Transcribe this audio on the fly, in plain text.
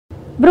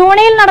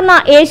ബ്രൂണയിൽ നടന്ന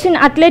Asian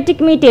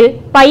athletic മീറ്റിൽ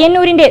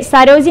പയ്യന്നൂരിന്റെ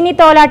സരോജിനി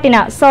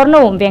തോലാട്ടിന്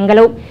സ്വർണവും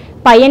വെങ്കലവും.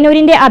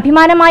 പയ്യന്നൂരിന്റെ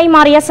അഭിമാനമായി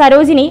മാറിയ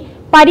സരോജിനി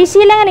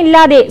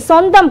പരിശീലകനില്ലാതെ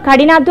സ്വന്തം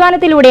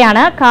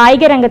കഠിനാധ്വാനത്തിലൂടെയാണ്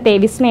കായിക രംഗത്തെ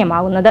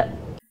വിസ്മയമാവുന്നത്.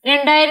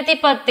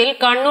 2010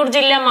 കണ്ണൂർ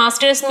ജില്ലാ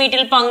മാസ്റ്റേഴ്സ്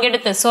മീറ്റിൽ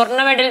പങ്കെടുത്ത് സ്വർണ്ണ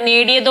മെഡൽ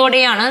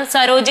നേടിയതോടെയാണ്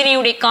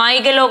സരോജിനിയുടെ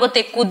കായിക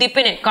ലോകത്തെ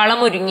കുതിപ്പിന്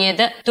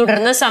കളമൊരുങ്ങിയത്.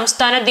 തുടർന്ന്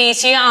സംസ്ഥാന,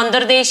 ദേശീയ,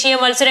 അന്തർദേശീയ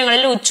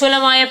മത്സരങ്ങളിൽ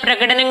ഉജ്ജ്വലമായ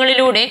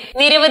പ്രകടനങ്ങളിലൂടെ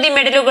നിരവധി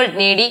മെഡലുകൾ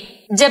നേടി.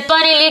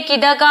 ജപ്പാനിലെ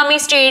കിതാകാമി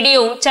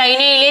സ്റ്റേഡിയവും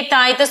ചൈനയിലെ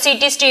തായ്ത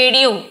സിറ്റി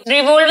സ്റ്റേഡിയവും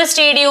റിവോൾവ്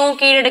സ്റ്റേഡിയവും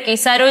കീഴടക്കി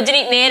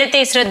സരോജിനി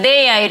നേരത്തെ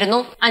ശ്രദ്ധേയായിരുന്നു.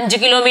 5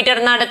 കിലോമീറ്റർ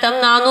നടത്തം,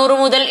 400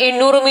 മുതൽ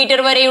 800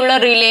 മീറ്റർ വരെയുള്ള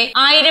റിലേ,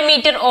 1000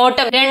 മീറ്റർ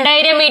ഓട്ടം,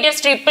 2000 metre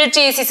triple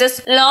chassis,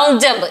 long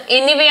jump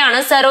എന്നിവയാണ്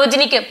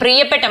സരോജിനിക്ക്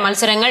പ്രിയപ്പെട്ട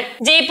മത്സരങ്ങൾ.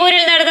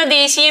 ജയ്പൂരിൽ നടന്ന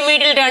ദേശീയ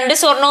മീറ്റിൽ 2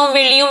 സ്വർണവും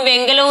വെള്ളിയും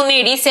വെങ്കലവും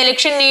നേടി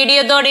സെലക്ഷൻ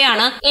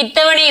നേടിയതോടെയാണ്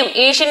ഇത്തവണയും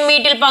ഏഷ്യൻ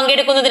മീറ്റിൽ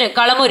പങ്കെടുക്കുന്നതിന്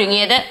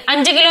കളമൊരുങ്ങിയത്.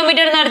 5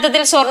 കിലോമീറ്റർ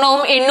നടത്തത്തിൽ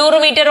സ്വർണവും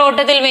 800 മീറ്റർ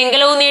ഓട്ടത്തിൽ വെങ്കലവും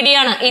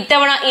നേടിയാണ്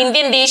ഇത്തവണ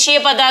ഇന്ത്യൻ ദേശീയ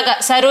പതാക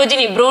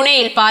സരോജിനി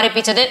ബ്രൂണയിൽ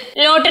പാറിപ്പിച്ചത്.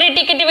 ലോട്ടറി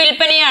ടിക്കറ്റ്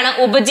വിൽപ്പനയാണ്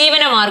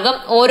ഉപജീവന മാർഗം.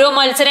 ഓരോ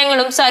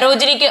മത്സരങ്ങളും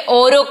സരോജിനിക്ക്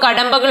ഓരോ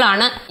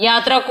കടമ്പകളാണ്.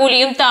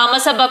 യാത്രാക്കൂലിയും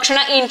താമസ, ഭക്ഷണ,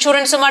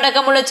 ഇൻഷുറൻസും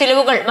അടക്കമുള്ള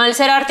ചിലവുകൾ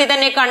മത്സരാർത്ഥി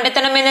തന്നെ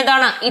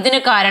കണ്ടെത്തണമെന്നതാണ് ഇതിന്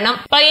കാരണം.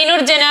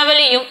 പയ്യന്നൂർ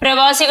ജനാവലിയും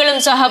പ്രവാസികളും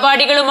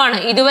സഹപാഠികളുമാണ്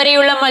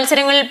ഇതുവരെയുള്ള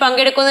മത്സരങ്ങളിൽ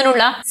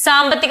പങ്കെടുക്കുന്നതിനുള്ള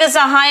സാമ്പത്തിക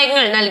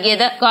സഹായങ്ങൾ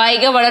നൽകിയത്.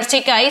 കായിക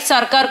വളർച്ചയ്ക്കായി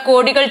സർക്കാർ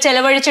കോടികൾ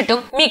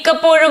ചെലവഴിച്ചിട്ടും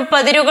മിക്കപ്പോഴും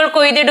പതിരുകൾ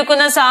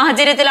കൊയ്തെടുക്കുന്ന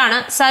സാഹചര്യത്തിലാണ്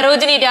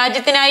സരോജിനി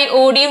രാജ്യത്തിനായി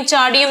ഓടിയും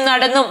ചാടിയും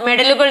നടന്നും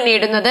മെഡലുകൾ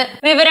നേടുന്നത്.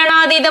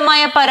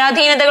 വിവരണാതീതമായ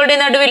പരാധീനതകളുടെ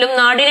നടുവിലും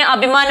നാടിന്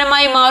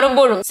അഭിമാനമായി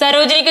മാറുമ്പോഴും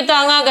സരോജിനിക്ക്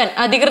താങ്ങാകാൻ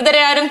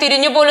അധികൃതരാരും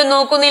തിരിഞ്ഞുപോലും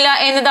നോക്കുന്നില്ല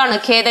എന്നതാണ്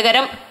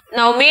ഖേദകരം.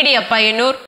 നവമീഡിയ, പയ്യന്നൂർ.